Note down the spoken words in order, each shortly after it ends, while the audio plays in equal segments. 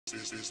Hey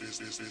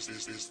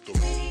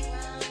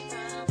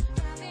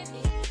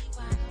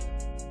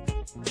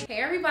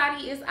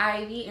everybody, it's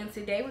Ivy, and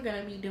today we're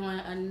gonna be doing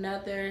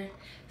another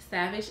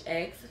Savage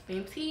X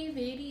Fenty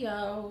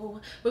video.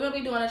 We're gonna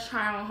be doing a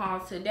try on haul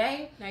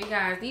today. Now you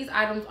guys, these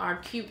items are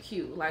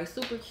cute, like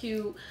super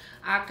cute.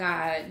 I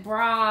got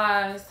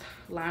bras,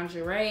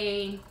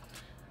 lingerie,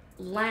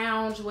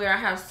 loungewear. I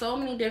have so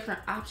many different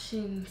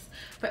options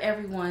for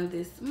everyone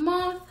this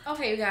month.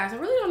 Okay you guys, I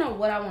really don't know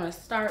what I want to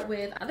start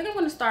with. I think I'm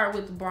going to start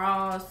with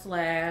bras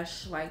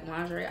slash like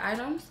lingerie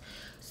items.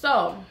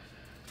 So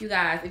you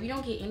guys, if you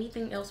don't get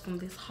anything else from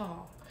this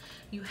haul,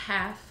 you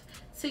have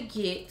to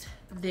get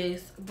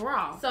this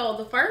bra. So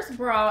the first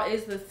bra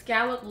is the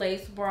scallop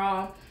lace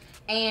bra,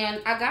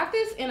 and I got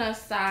this in a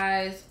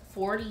size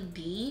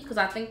 40D because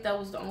I think that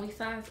was the only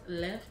size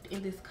left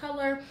in this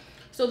color.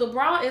 So the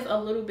bra is a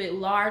little bit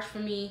large for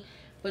me,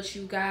 but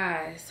you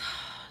guys,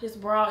 this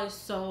bra is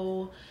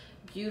so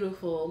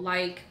beautiful.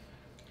 Like,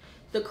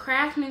 the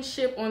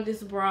craftsmanship on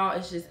this bra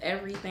is just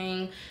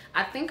everything.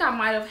 I think I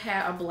might have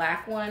had a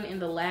black one in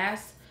the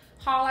last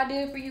haul I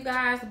did for you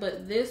guys,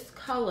 but this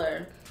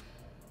color,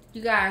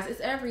 you guys,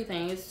 it's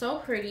everything. It's so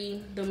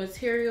pretty. The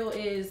material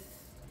is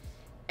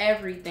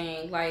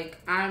everything. Like,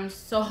 I'm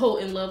so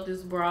in love with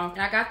this bra.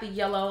 And I got the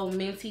yellow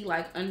minty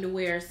like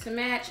underwear to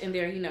match, and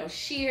they're, you know,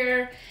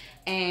 sheer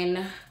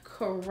and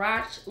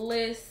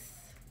crotchless.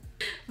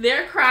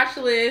 They're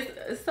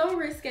crotchless. So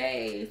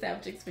risque.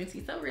 Savage X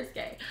Fenty, so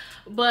risque.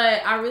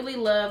 But I really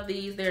love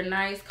these. They're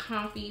nice,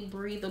 comfy,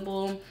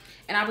 breathable.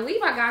 And I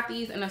believe I got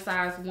these in a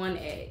size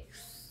 1X.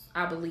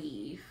 I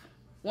believe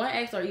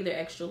 1X or either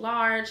extra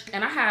large.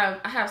 And I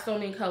have so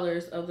many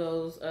colors of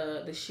those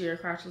the sheer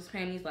crotchless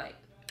panties. Like,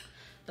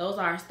 those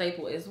are a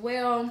staple as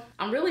well.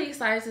 I'm really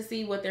excited to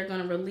see what they're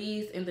gonna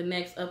release in the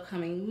next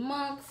upcoming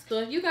months. So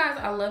if you guys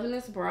are loving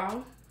this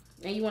bra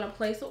and you want to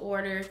place an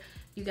order,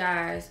 you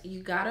guys,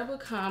 you gotta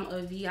become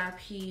a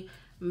VIP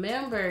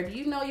member. Do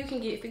you know you can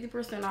get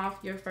 50% off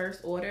your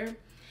first order,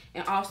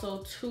 and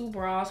also 2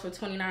 bras for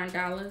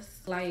 $29?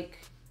 Like,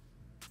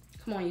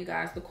 come on you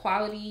guys, the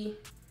quality,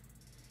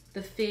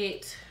 the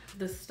fit,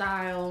 the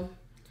style,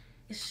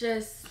 it's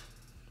just,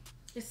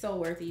 it's so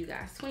worth it, you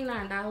guys.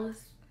 $29,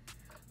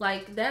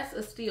 like, that's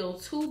a steal.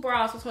 2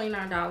 bras for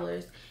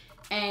 $29.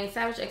 And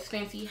Savage X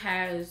Fenty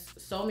has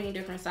so many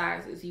different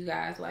sizes, you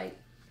guys. Like,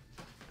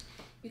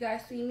 you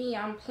guys see me,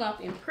 I'm plump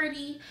and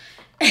pretty.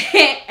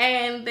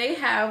 And they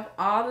have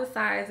all the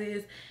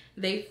sizes.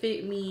 They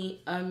fit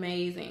me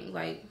amazing.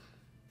 Like,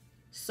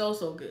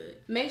 so good.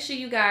 Make sure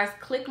you guys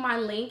click my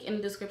link in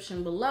the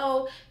description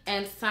below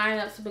and sign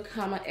up to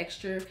become an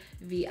extra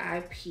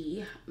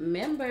VIP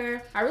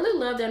member. I really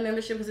love that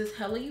membership because it's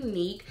hella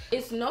unique.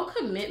 It's no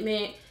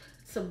commitment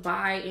to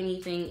buy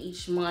anything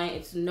each month.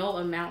 It's no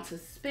amount to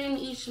spend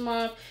each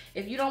month.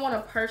 If you don't want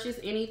to purchase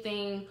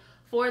anything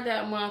for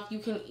that month, you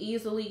can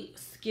easily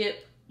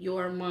skip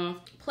your month.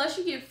 Plus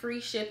you get free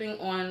shipping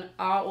on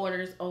all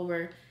orders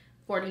over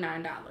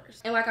 $49.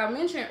 And like I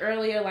mentioned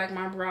earlier, like,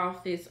 my bra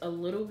fits a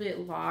little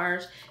bit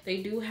large.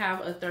 They do have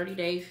a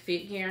 30-day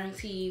fit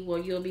guarantee where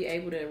you'll be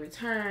able to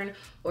return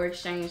or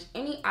exchange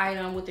any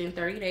item within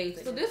 30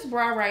 days. So this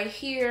bra right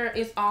here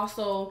is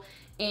also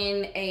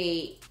in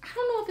a, I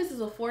don't know if this is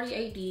a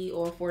 48D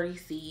or a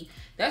 40C.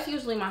 That's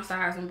usually my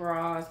size in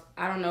bras.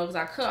 I don't know, because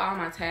I cut all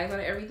my tags out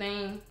of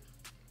everything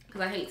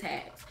because I hate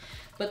tags.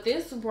 But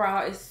this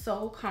bra is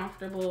so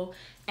comfortable.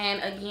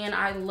 And again,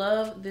 I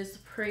love this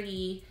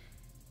pretty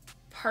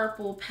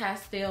purple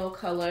pastel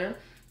color.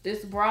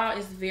 This bra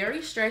is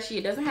very stretchy.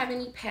 It doesn't have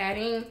any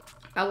padding.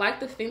 I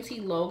like the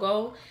Fenty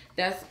logo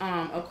that's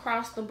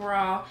across the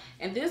bra.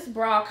 And this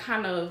bra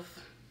kind of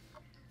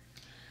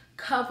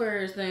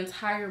covers the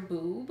entire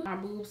boob. My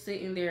boobs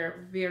sit in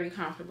there very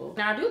comfortable.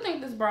 Now I do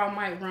think this bra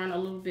might run a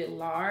little bit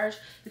large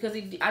because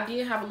I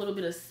did have a little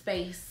bit of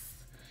space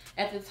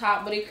at the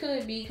top, but it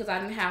could be because I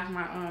didn't have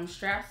my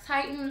straps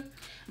tightened.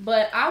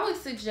 But I would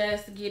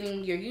suggest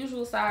getting your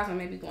usual size or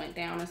maybe going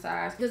down a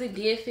size because it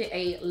did fit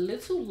a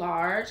little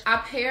large. I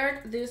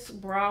paired this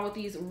bra with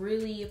these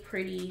really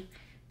pretty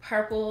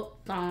purple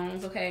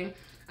thongs. Okay,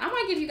 I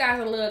might give you guys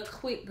a little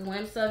quick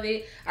glimpse of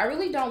it. I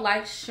really don't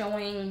like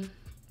showing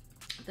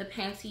the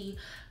panty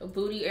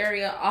booty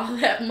area all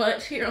that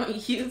much here on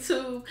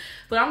YouTube,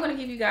 but I'm gonna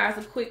give you guys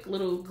a quick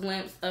little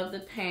glimpse of the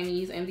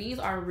panties, and these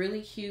are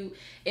really cute.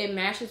 It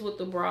matches with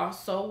the bra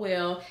so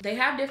well. They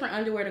have different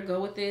underwear to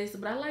go with this,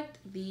 but I liked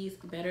these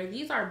better.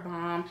 These are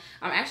bomb.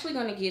 I'm actually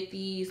gonna get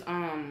these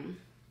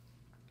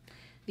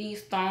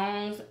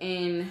thongs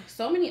in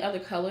so many other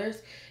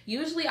colors.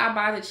 Usually I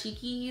buy the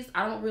cheekies.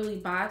 I don't really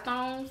buy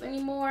thongs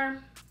anymore,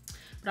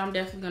 but I'm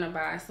definitely gonna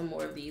buy some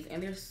more of these,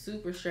 and they're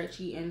super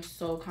stretchy and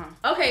so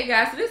comfortable. Okay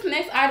guys, so this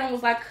next item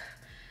was like,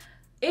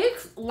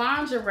 it's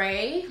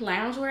lingerie,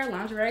 loungewear.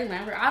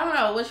 I don't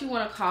know what you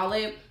wanna call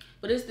it,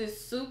 but it's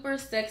this super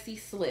sexy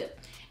slip.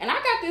 And I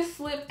got this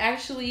slip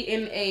actually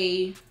in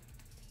a,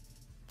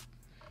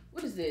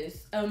 what is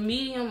this? A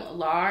medium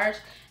large.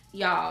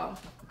 Y'all,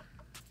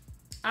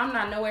 I'm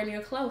not nowhere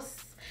near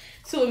close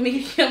to a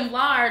medium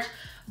large,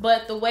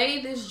 But the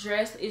way this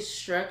dress is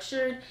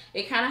structured,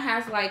 it kind of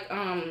has like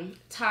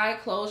tie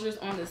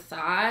closures on the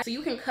side, so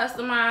you can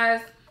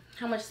customize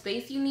how much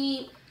space you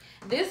need.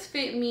 This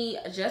fit me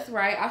just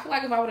right. I feel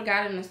like if I would have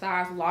gotten a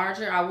size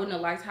larger, I wouldn't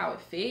have liked how it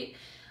fit.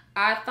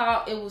 I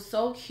thought it was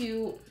so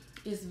cute.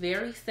 It's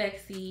very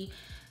sexy.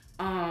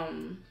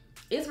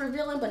 It's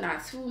revealing but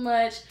not too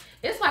much.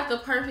 It's like the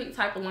perfect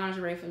type of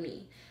lingerie for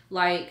me.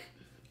 Like,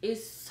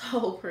 it's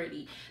so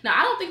pretty. Now,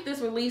 I don't think this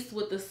released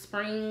with the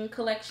spring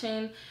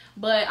collection,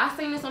 but I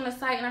seen this on the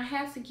site and I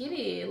had to get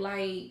it.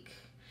 Like,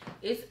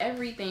 it's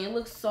everything. It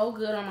looks so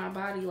good on my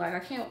body. Like, I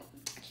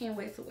can't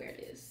wait to wear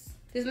this.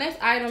 This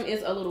next item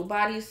is a little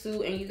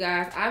bodysuit, and you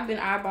guys, I've been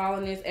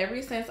eyeballing this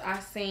ever since I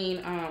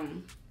seen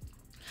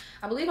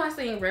I believe I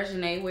seen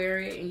Regine wear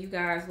it, and you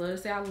guys love to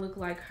say I look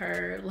like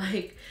her.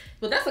 Like,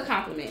 but that's a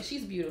compliment.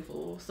 She's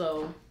beautiful,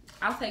 so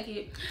I'll take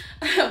it.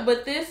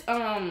 But this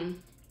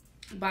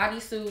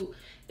bodysuit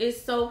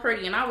is so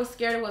pretty, and I was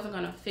scared it wasn't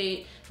gonna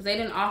fit because they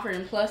didn't offer it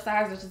in plus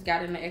size. I just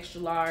got it in the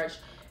extra large.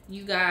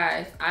 You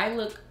guys, I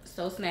look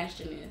so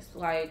snatched in this.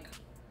 Like,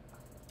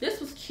 this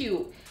was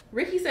cute.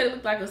 Ricky said it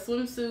looked like a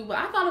swimsuit, but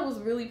I thought it was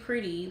really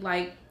pretty.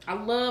 Like, I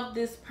love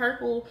this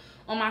purple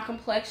on my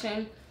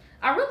complexion.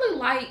 I really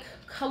like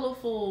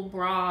colorful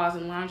bras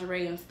and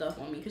lingerie and stuff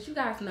on me, because you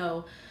guys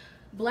know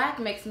black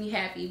makes me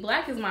happy.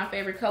 Black is my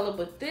favorite color,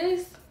 but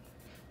this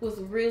was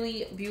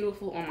really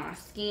beautiful on my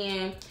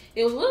skin.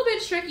 It was a little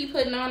bit tricky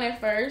putting on at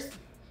first,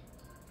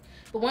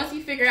 but once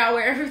you figure out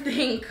where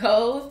everything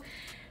goes,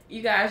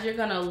 you guys, you're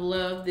gonna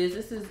love this.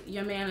 This is,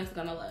 your man is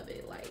gonna love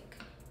it. Like,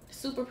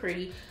 super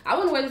pretty. I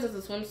wouldn't wear this as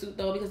a swimsuit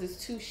though, because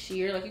it's too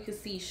sheer. Like, you can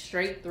see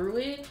straight through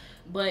it,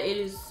 but it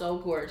is so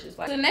gorgeous.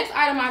 Like, the next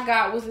item I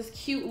got was this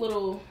cute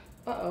little,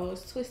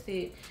 it's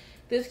twisted.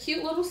 This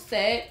cute little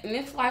set, and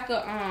it's like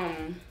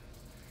a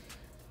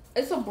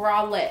it's a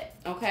bralette,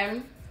 okay?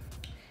 And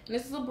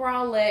this is a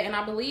bralette, and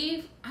I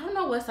believe, I don't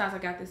know what size I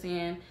got this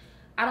in.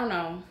 I don't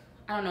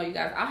know, you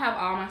guys. I'll have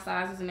all my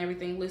sizes and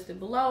everything listed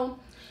below.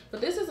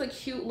 But this is a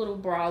cute little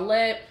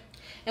bralette.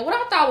 And what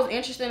I thought was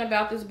interesting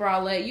about this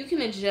bralette, you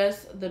can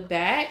adjust the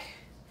back.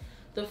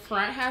 The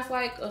front has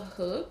like a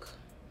hook.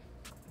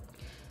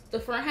 The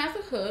front has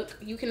a hook.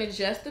 You can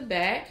adjust the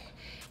back,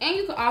 and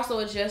you can also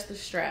adjust the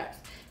straps.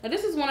 Now,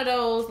 this is one of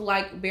those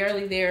like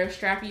barely there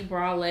strappy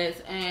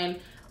bralettes, and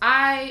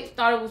I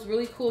thought it was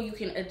really cool. You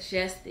can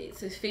adjust it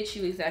to fit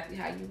you exactly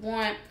how you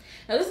want.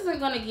 Now, this isn't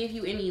going to give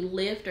you any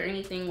lift or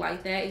anything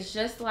like that. It's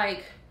just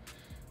like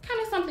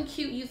kind of something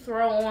cute you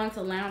throw on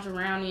to lounge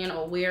around in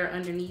or wear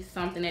underneath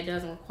something that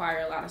doesn't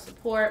require a lot of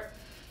support.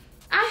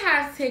 I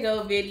have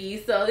Tigo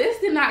Viddy, so this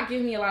did not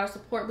give me a lot of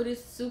support, but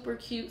it's super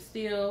cute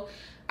still.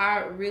 I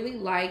really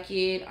like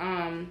it.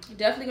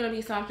 Definitely going to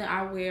be something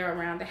I wear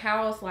around the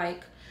house,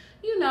 like,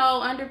 you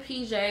know, under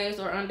PJs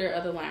or under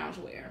other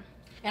loungewear.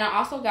 And I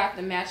also got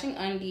the matching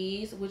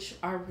undies, which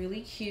are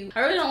really cute. I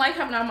really don't like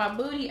having all my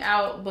booty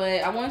out,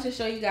 but I wanted to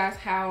show you guys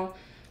how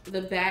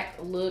the back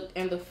looked,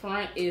 and the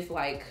front is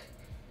like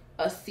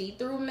a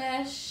see-through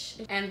mesh,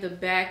 and the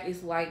back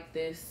is like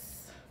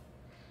this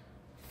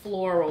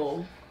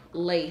floral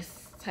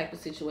lace type of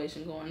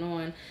situation going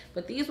on.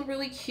 But these were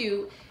really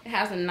cute. It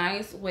has a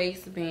nice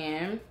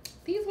waistband.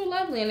 These were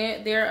lovely in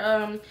it. They're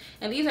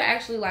and these are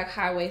actually like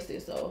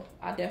high-waisted, so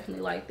I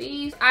definitely like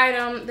these.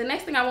 The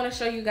next thing I want to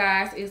show you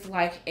guys is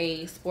like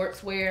a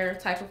sportswear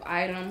type of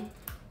item.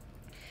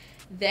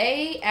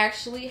 They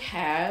actually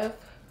have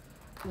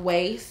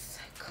waist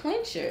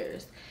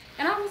clinchers,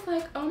 and I was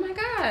like, oh my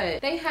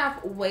god, they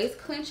have waist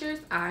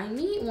clinchers. I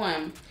need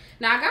one.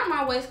 Now, I got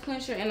my waist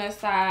clincher in a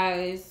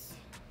size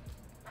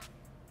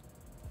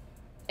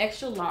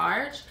extra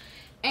large,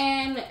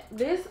 and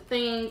this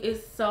thing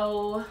is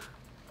so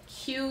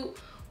cute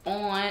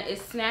on. It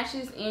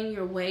snatches in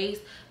your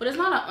waist, but it's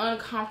not an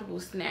uncomfortable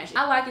snatch.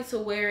 I like it to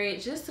wear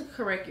it just to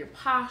correct your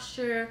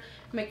posture,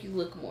 make you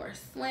look more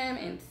slim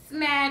and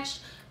snatched.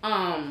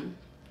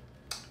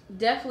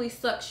 Definitely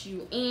sucks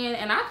you in,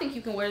 and I think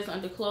you can wear this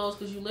under clothes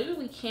because you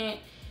literally can't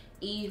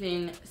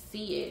even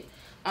see it.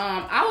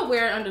 I would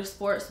wear it under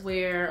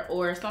sportswear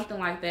or something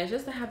like that,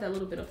 just to have that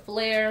little bit of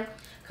flair.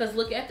 Because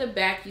look at the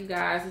back, you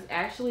guys. It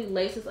actually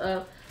laces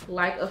up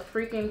like a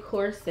freaking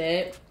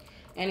corset,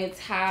 and it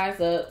ties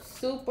up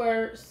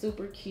super,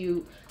 super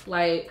cute.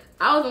 Like,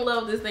 I was in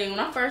love with this thing. When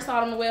I first saw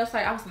it on the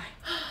website, I was like,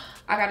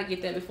 I gotta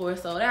get that before it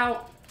sold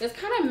out. It's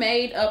kind of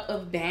made up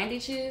of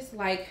bandages,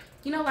 like,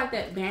 you know, like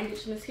that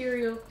bandage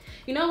material,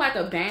 you know, like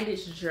a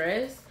bandage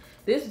dress.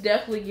 This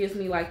definitely gives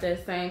me like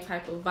that same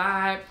type of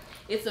vibe.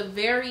 It's a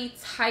very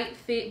tight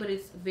fit, but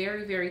it's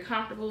very, very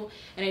comfortable,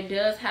 and it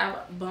does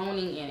have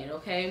boning in it,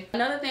 okay?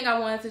 Another thing I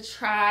wanted to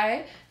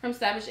try from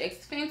Savage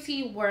X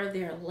Fenty were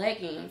their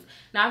leggings.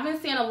 Now, I've been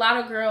seeing a lot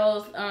of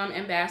girls,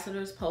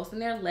 ambassadors, posting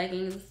their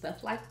leggings and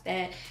stuff like that.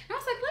 And I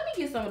was like, let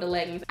me get some of the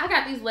leggings. I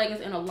got these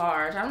leggings in a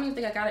large. I don't even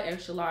think I got an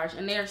extra large,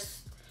 and they're,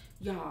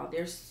 y'all,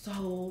 they're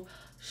so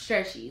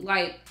stretchy.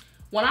 Like,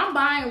 when I'm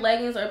buying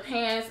leggings or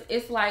pants,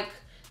 it's like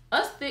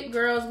us thick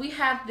girls, we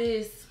have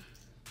this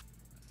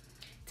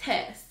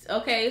test,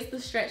 okay? It's the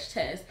stretch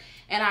test,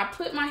 and I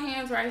put my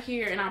hands right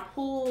here and I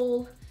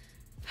pull.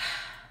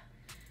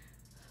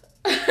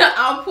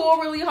 I'll pull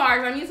really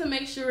hard. I need to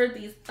make sure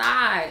these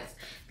thighs,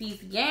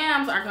 these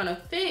yams are gonna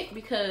fit,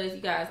 because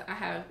you guys, I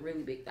have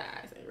really big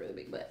thighs and really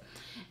big butt.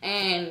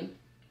 And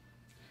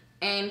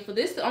for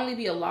this to only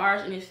be a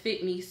large and it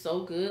fit me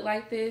so good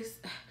like this,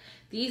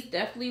 these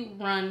definitely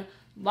run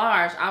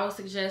large. I would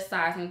suggest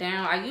sizing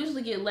down. I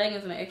usually get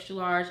leggings in an extra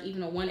large,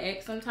 even a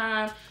 1X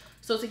sometimes.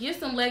 So to get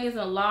some leggings in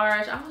a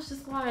large, I was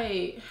just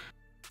like,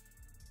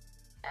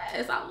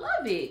 yes, I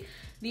love it.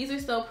 These are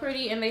so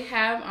pretty, and they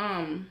have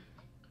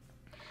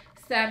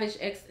Savage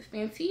X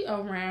Fenty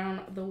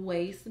around the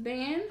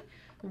waistband.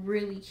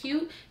 Really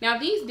cute. Now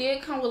these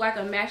did come with like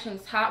a matching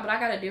top, but I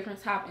got a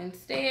different top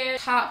instead.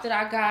 Top that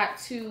I got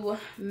to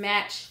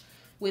match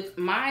with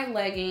my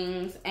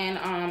leggings, and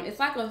it's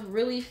like a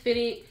really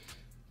fitted,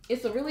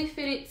 it's a really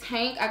fitted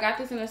tank. I got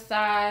this in a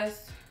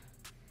size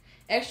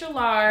extra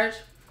large,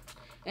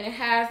 and it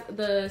has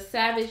the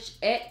Savage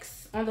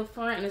X on the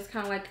front, and it's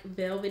kind of like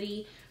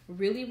velvety,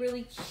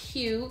 really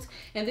cute.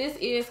 And this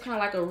is kind of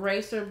like a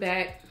racer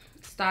back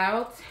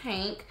style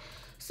tank.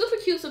 Super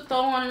cute to throw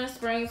on in the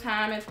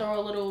springtime and throw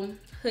a little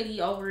hoodie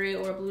over it,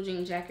 or a blue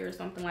jean jacket or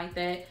something like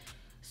that.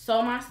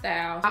 So my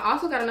style. I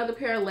also got another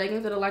pair of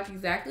leggings that are like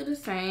exactly the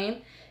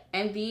same,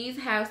 and these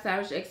have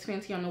Savage X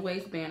Fenty on the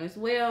waistband as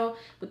well,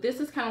 but this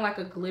is kind of like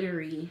a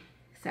glittery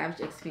Savage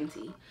X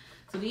Fenty.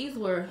 So these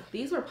were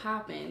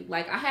popping.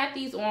 Like, I had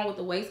these on with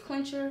the waist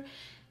clincher,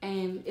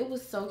 and it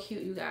was so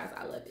cute, you guys.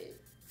 I love it.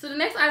 So the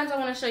next items I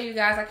want to show you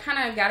guys, I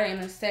kind of got it in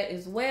a set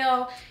as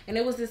well, and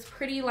it was this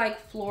pretty like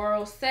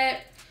floral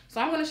set. So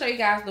I'm going to show you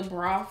guys the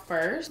bra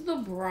first. The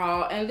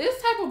bra, and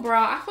this type of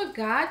bra, I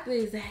forgot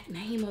the exact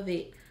name of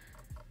it.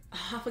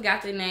 Oh, I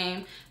forgot the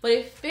name, but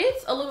it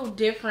fits a little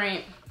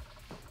different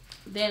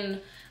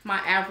than my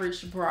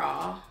average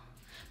bra.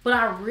 But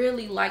I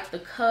really like the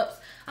cups.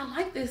 I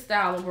like this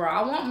style of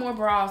bra. I want more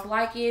bras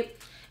like it,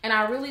 and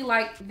I really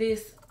like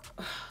this.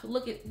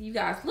 Look at, you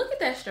guys, look at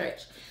that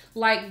stretch.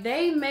 Like,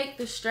 they make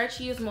the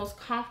stretchiest, most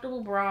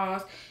comfortable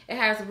bras. It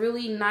has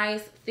really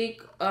nice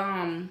thick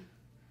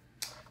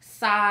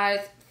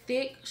sides,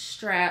 thick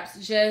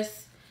straps.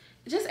 Just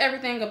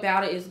everything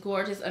about it is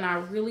gorgeous, and I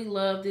really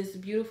love this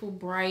beautiful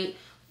bright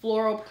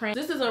floral print.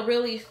 This is a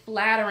really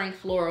flattering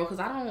floral,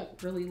 because I don't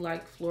really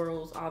like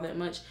florals all that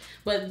much,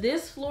 but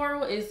this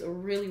floral is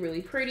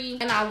really pretty.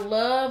 And I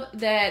love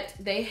that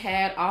they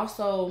had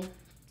also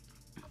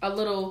a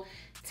little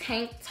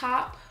tank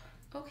top.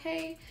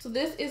 Okay, so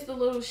this is the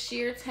little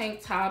sheer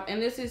tank top,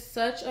 and this is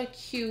such a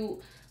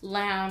cute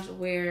lounge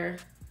wear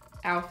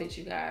outfit,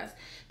 you guys.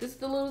 This is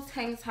the little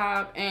tank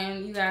top,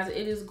 and you guys,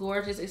 it is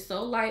gorgeous. It's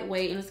so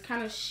lightweight, and it's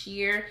kind of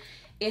sheer.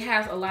 It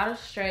has a lot of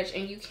stretch,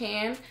 and you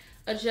can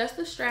adjust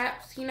the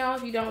straps, you know,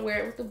 if you don't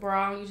wear it with the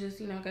bra, you just,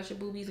 you know, got your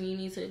boobies and you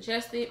need to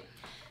adjust it.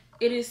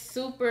 It is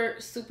super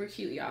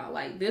cute, y'all.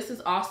 Like, this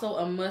is also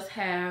a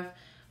must-have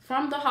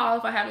from the haul,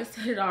 if I haven't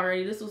said it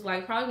already. This was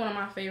like probably one of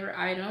my favorite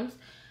items.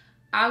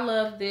 I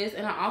love this,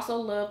 and I also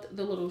loved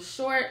the little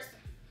shorts.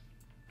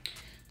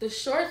 The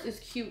shorts is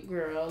cute,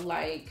 girl.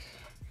 Like,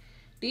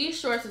 these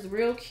shorts is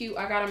real cute.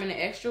 I got them in an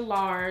extra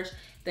large.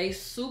 They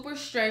super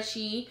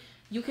stretchy.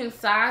 You can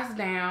size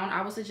down.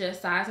 I would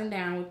suggest sizing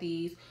down with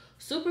these.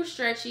 Super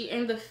stretchy,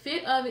 and the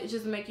fit of it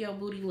just make your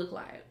booty look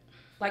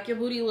like your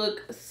booty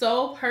look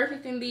so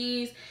perfect in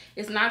these.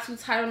 It's not too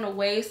tight on the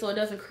waist, so it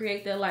doesn't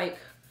create that like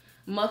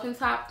muffin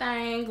top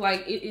thing.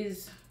 Like, it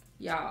is,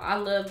 y'all, I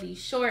love these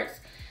shorts.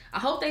 I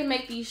hope they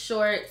make these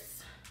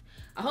shorts.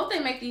 I hope they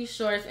make these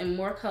shorts in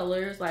more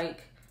colors,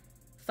 like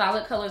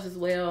solid colors as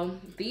well.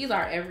 These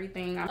are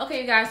everything.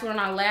 Okay, you guys, so on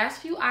our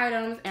last few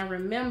items, and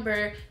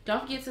remember,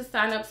 don't forget to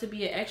sign up to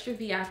be an extra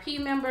VIP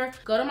member.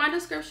 Go to my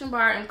description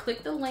bar and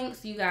click the link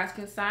so you guys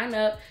can sign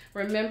up.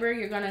 Remember,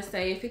 you're gonna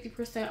save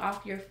 50%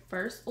 off your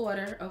first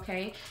order,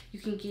 okay? You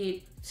can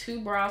get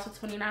 2 bras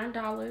for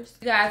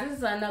 $29. You guys, this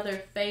is another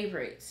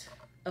favorite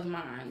of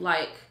mine.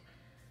 Like,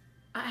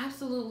 I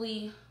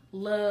absolutely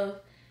love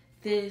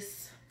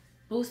this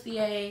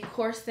bustier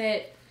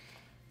corset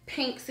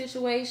pink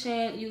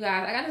situation. You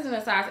guys, I got this in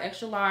a size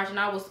extra large, and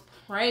I was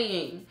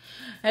praying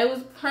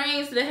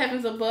to the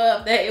heavens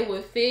above that it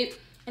would fit,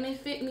 and it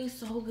fit me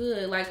so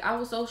good. Like, I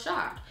was so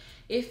shocked.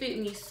 It fit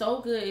me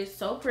so good. It's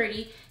so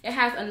pretty. It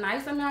has a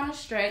nice amount of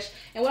stretch,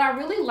 and what I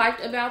really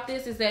liked about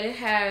this is that it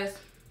has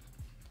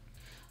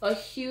a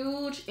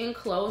huge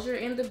enclosure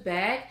in the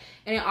back,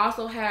 and it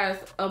also has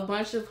a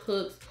bunch of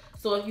hooks,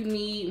 so if you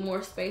need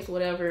more space,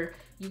 whatever,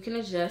 you can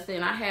adjust it.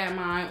 And I had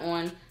mine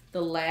on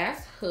the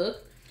last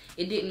hook.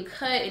 It didn't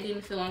cut, it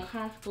didn't feel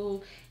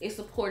uncomfortable. It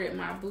supported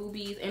my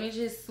boobies, and it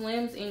just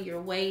slims in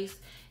your waist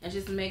and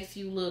just makes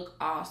you look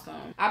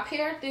awesome. I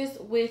paired this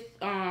with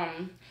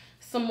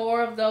some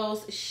more of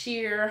those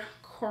sheer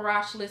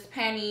crotchless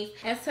panties,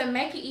 and to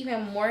make it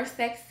even more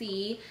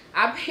sexy,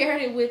 I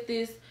paired it with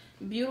this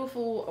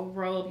beautiful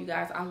robe. You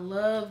guys, I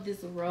love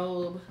this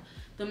robe.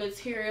 The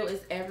material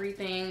is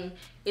everything.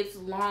 It's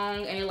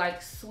long, and it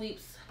like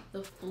sweeps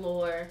the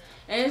floor,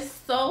 and it's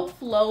so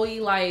flowy.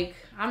 Like,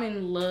 I'm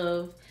in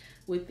love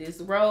with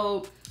this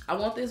robe. I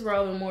want this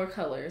robe in more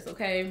colors,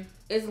 okay?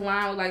 It's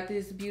lined with like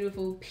this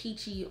beautiful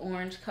peachy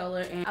orange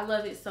color, and I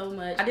love it so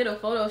much. I did a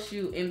photo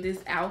shoot in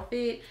this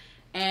outfit,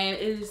 and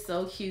it is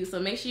so cute. So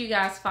make sure you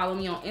guys follow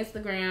me on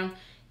Instagram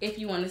if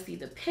you want to see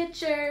the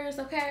pictures,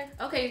 okay?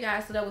 Okay, you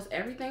guys, so that was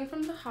everything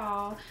from the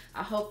haul.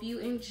 I hope you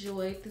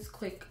enjoyed this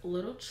quick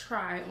little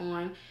try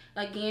on.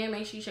 Again,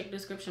 make sure you check the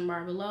description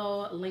bar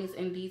below. Links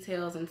and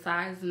details and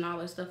sizes and all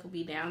that stuff will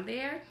be down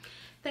there.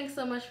 Thanks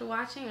so much for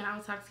watching, and I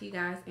will talk to you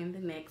guys in the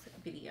next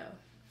video.